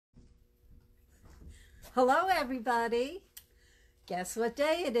Hello, everybody. Guess what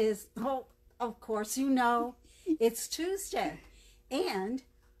day it is? Oh, of course you know. It's Tuesday. And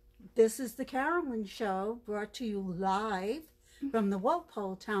this is the Carolyn Show, brought to you live from the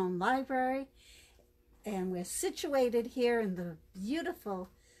Walpole Town Library. And we're situated here in the beautiful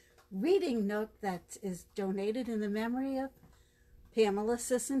reading nook that is donated in the memory of Pamela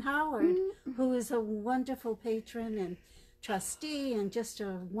Sisson Howard, who is a wonderful patron and trustee and just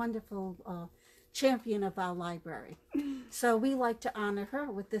a wonderful champion of our library. So we like to honor her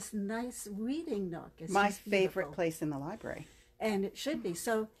with this nice reading nook. It's my favorite place in the library. And it should be.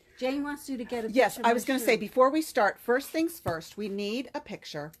 So Jane wants you to get a picture. Yes, I was of going to say, before we start, first things first, we need a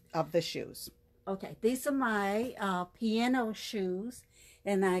picture of the shoes. Okay, these are my piano shoes,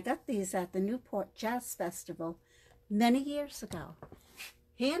 and I got these at the Newport Jazz Festival many years ago.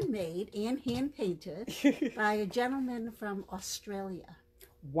 Handmade and hand-painted by a gentleman from Australia.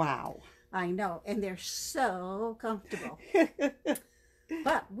 Wow. I know, and they're so comfortable.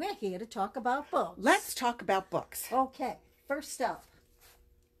 But we're here to talk about books. Let's talk about books. Okay, first up,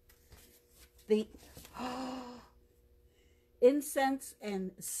 the Incense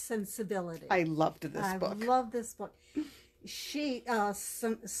and Sensibility. I loved this book. I love this book. She,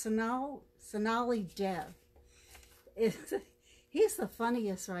 Sonali Dev, he's the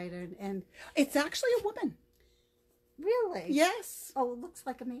funniest writer, and it's actually a woman. Really? Yes. Oh, it looks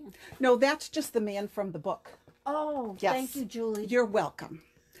like a man. No, that's just the man from the book. Oh, yes. Thank you, Julie. You're welcome.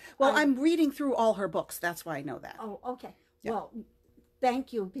 Well, I'm reading through all her books. That's why I know that. Oh, okay. Yeah. Well,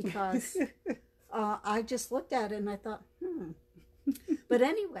 thank you, because I just looked at it and I thought, But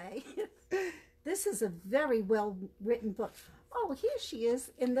anyway, this is a very well-written book. Oh, here she is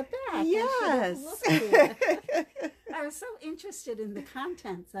in the back. Yes. I was so interested in the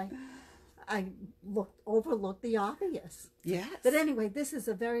contents. I overlooked the obvious. Yes. But anyway, this is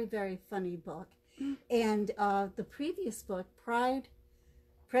a very, very funny book. And the previous book, Pride,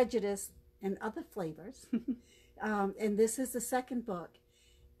 Prejudice, and Other Flavors. And this is the second book.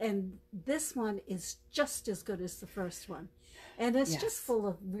 And this one is just as good as the first one. And it's just full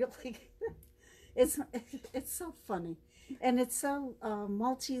of really, it's so funny. And it's so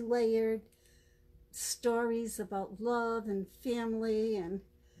multi-layered stories about love and family and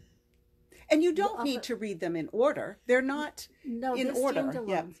you don't need to read them in order. They're not in order.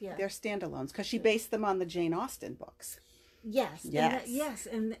 Standalones, yeah. They're standalones because she based them on the Jane Austen books. Yes. Yes.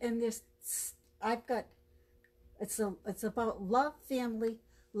 And there's it's about love, family,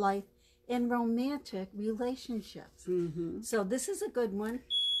 life, and romantic relationships. So this is a good one,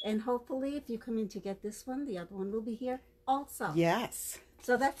 and hopefully, if you come in to get this one, the other one will be here also. Yes.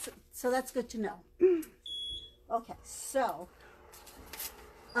 So that's good to know. Okay, so.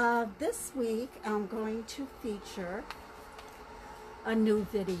 This week, I'm going to feature a new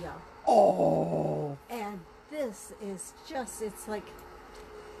video. Oh! And this is just, it's like,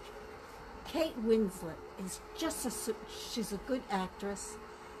 Kate Winslet is just she's a good actress.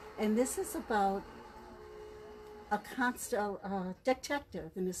 And this is about a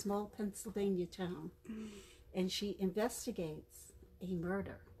detective in a small Pennsylvania town. And she investigates a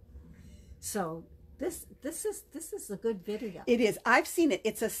murder. So, This is a good video. It is. I've seen it.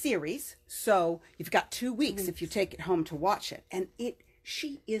 It's a series, so you've got 2 weeks if you take it home to watch it. And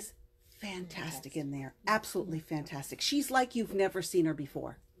she is fantastic in there. Absolutely fantastic. She's like you've never seen her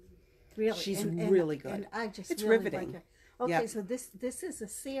before. Really, she's really good. And I just it's really riveting. Like her. Okay, so this is a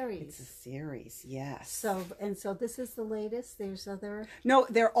series. It's a series, yes. So this is the latest. There's other. No,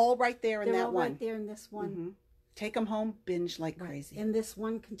 they're all right there in that They're all one. right there in this one. Take them home, binge like crazy. In this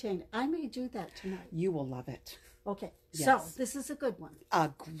one container. I may do that tonight. You will love it. Okay, Yes. so this is a good one. A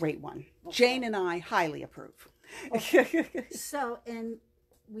great one. Okay. Jane and I highly approve. Okay. So, and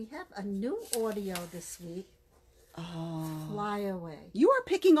we have a new audio this week. Oh. Fly Away. You are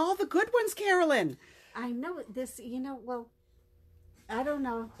picking all the good ones, Carolyn. I know this, well, I don't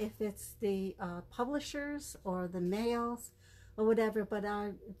know if it's the publishers or the mails or whatever, but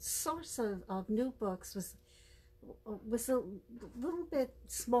our source of new books was a little bit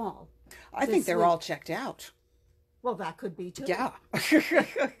small. I think they're all checked out. Well, that could be too. Yeah.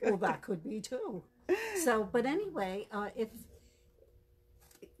 Well, that could be too. So, but anyway, if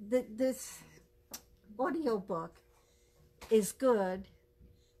this audio book is good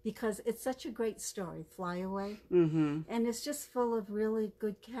because it's such a great story, Fly Away, and it's just full of really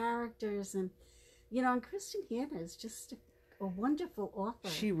good characters, and and Kristen Hanna is just a wonderful author.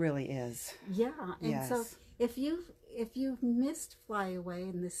 She really is. Yeah, and yes. So if you've missed Fly Away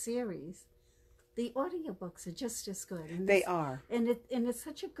in the series, the audiobooks are just as good. And they are. And it's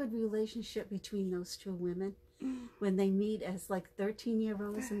such a good relationship between those two women. when they meet as like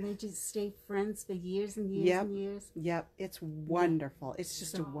 13-year-olds and they just stay friends for years and years Yep. and years. Yep. It's wonderful. It's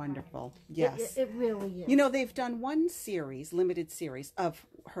just a wonderful. Yes. It really is. You know, they've done one series, limited series of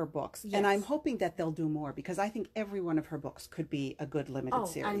her books, and I'm hoping that they'll do more because I think every one of her books could be a good limited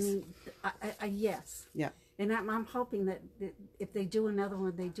series. I mean, yes. Yeah. And I'm hoping that if they do another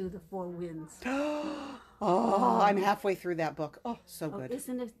one, they do the Four Winds. Oh, I'm halfway through that book. Oh, so good.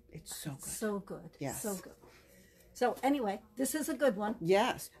 Isn't it? It's so good. So good. Yes. So good. So anyway, this is a good one.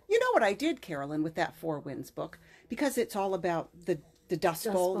 Yes. You know what I did, Carolyn, with that Four Winds book? Because it's all about the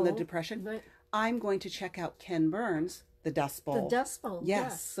Dust Bowl and the Depression. Right. I'm going to check out Ken Burns' The Dust Bowl. The Dust Bowl.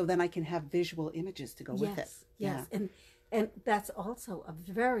 Yes. So then I can have visual images to go with it. Yes. Yeah. And that's also a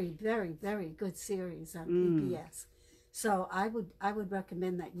very, very, very good series on PBS. So I would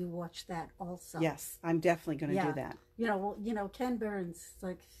recommend that you watch that also. Yes, I'm definitely going to do that. Ken Burns,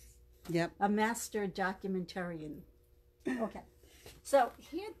 like Yep. a master documentarian. Okay. So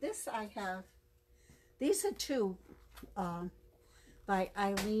here, I have, these are two by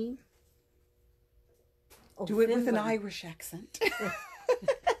Eileen. Do it with an Finland. Irish accent.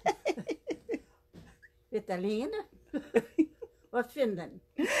 Italian or Finland.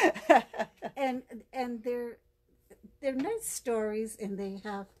 and they're nice stories, and they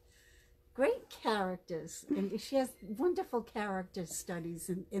have great characters, and she has wonderful character studies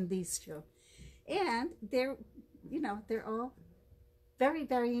in these two, and they're all very,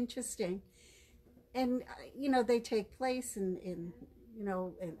 very interesting, and they take place in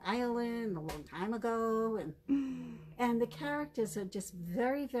Ireland a long time ago, and the characters are just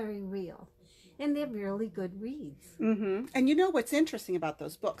very, very real, and they're really good reads. Mm-hmm. And you know what's interesting about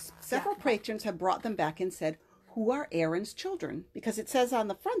those books? Several patrons have brought them back and said, who are Aaron's children? Because it says on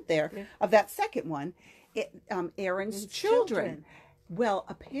the front there of that second one, Aaron's children. Well,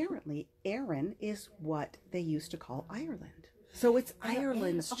 apparently Aaron is what they used to call Ireland. So it's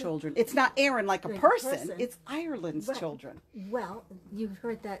Ireland's children. It's not Aaron like a person. It's Ireland's children. Well, you've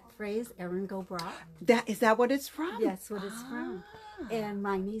heard that phrase, Erin go Bragh? Is that what it's from? That's what it's from. And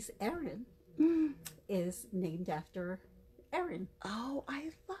my niece Erin is named after Erin. Oh, I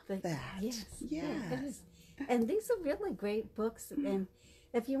love that. Yes. Yes. Yeah, it is. And these are really great books. And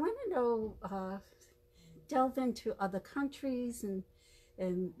if you want to know, delve into other countries and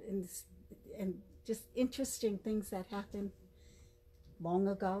just interesting things that happened long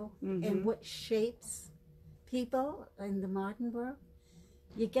ago, and what shapes people in the modern world,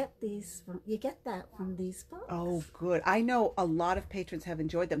 you get that from these books. Oh, good. I know a lot of patrons have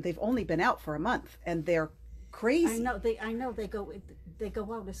enjoyed them. They've only been out for a month, and they're crazy. I know they go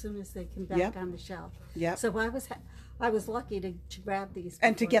out as soon as they come back on the shelf. Yep. So I was lucky to grab these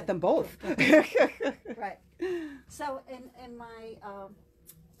and to get them both. Right. So in my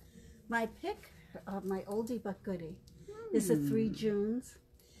pick, my oldie but goodie, is the Three Junes.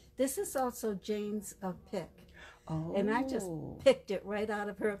 This is also Jane's pick. Oh. And I just picked it right out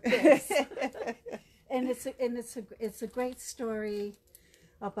of her picks. and it's a great story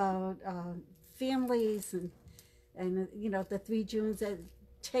about families and the Three Junes. That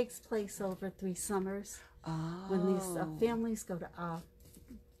takes place over 3 summers when these families go to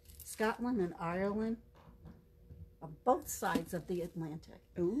Scotland and Ireland, both sides of the Atlantic.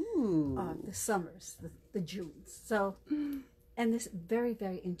 Ooh. The summers, the Junes. So, and this very,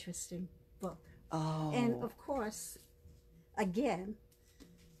 very interesting book. Oh. And of course, again,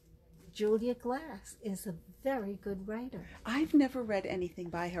 Julia Glass is a very good writer. I've never read anything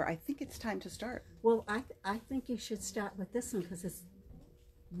by her. I think it's time to start. Well, I think you should start with this one because it's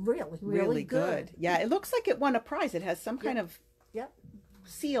really, really good. Yeah, it looks like it won a prize. It has some kind of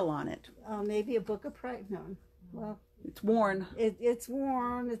seal on it. Maybe a book of prize. No, well, it's worn. It's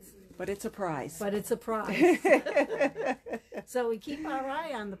worn. But it's a prize. But it's a prize. So we keep our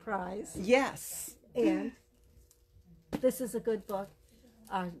eye on the prize. Yes. And this is a good book.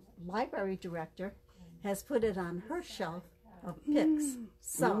 Our library director has put it on her shelf of picks.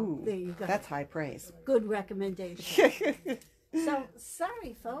 So there you go. That's high praise. Good recommendation. So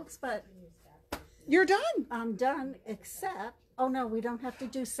sorry, folks, but you're done. I'm done, except, oh no, we don't have to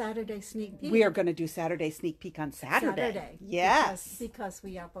do Saturday sneak peek. We are going to do Saturday sneak peek on Saturday. Yes. Because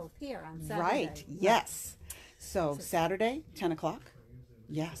we are both here on Saturday. Right. Yes. So Saturday, 10 o'clock.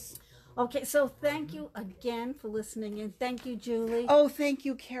 Yes. Okay, so thank you again for listening in. Thank you, Julie. Oh, thank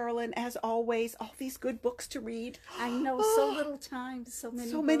you, Carolyn. As always, all these good books to read. I know, so little time, so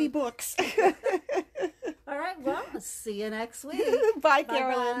many books. All right, well, see you next week. Bye,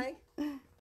 Carolyn. Bye-bye.